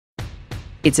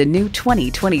It's a new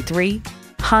 2023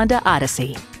 Honda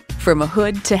Odyssey. From a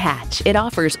hood to hatch, it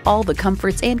offers all the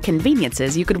comforts and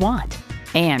conveniences you could want.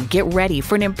 And get ready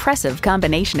for an impressive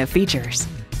combination of features: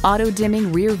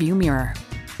 auto-dimming rear view mirror,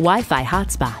 Wi-Fi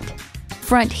hotspot,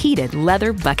 front heated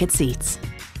leather bucket seats,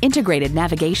 integrated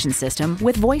navigation system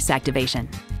with voice activation,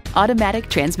 automatic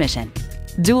transmission,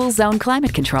 dual zone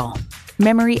climate control,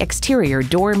 memory exterior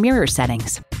door mirror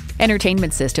settings,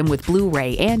 entertainment system with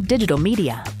Blu-ray and digital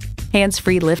media,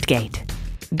 hands-free liftgate,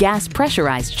 gas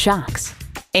pressurized shocks,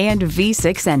 and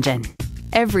V6 engine.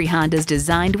 Every Honda's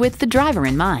designed with the driver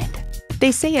in mind.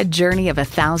 They say a journey of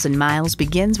 1,000 miles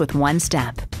begins with one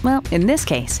step. Well, in this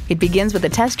case, it begins with a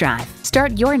test drive.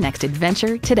 Start your next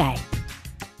adventure today.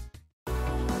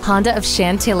 Honda of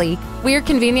Chantilly. We're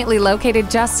conveniently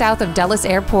located just south of Dulles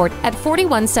Airport at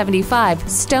 4175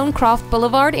 Stonecroft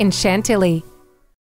Boulevard in Chantilly.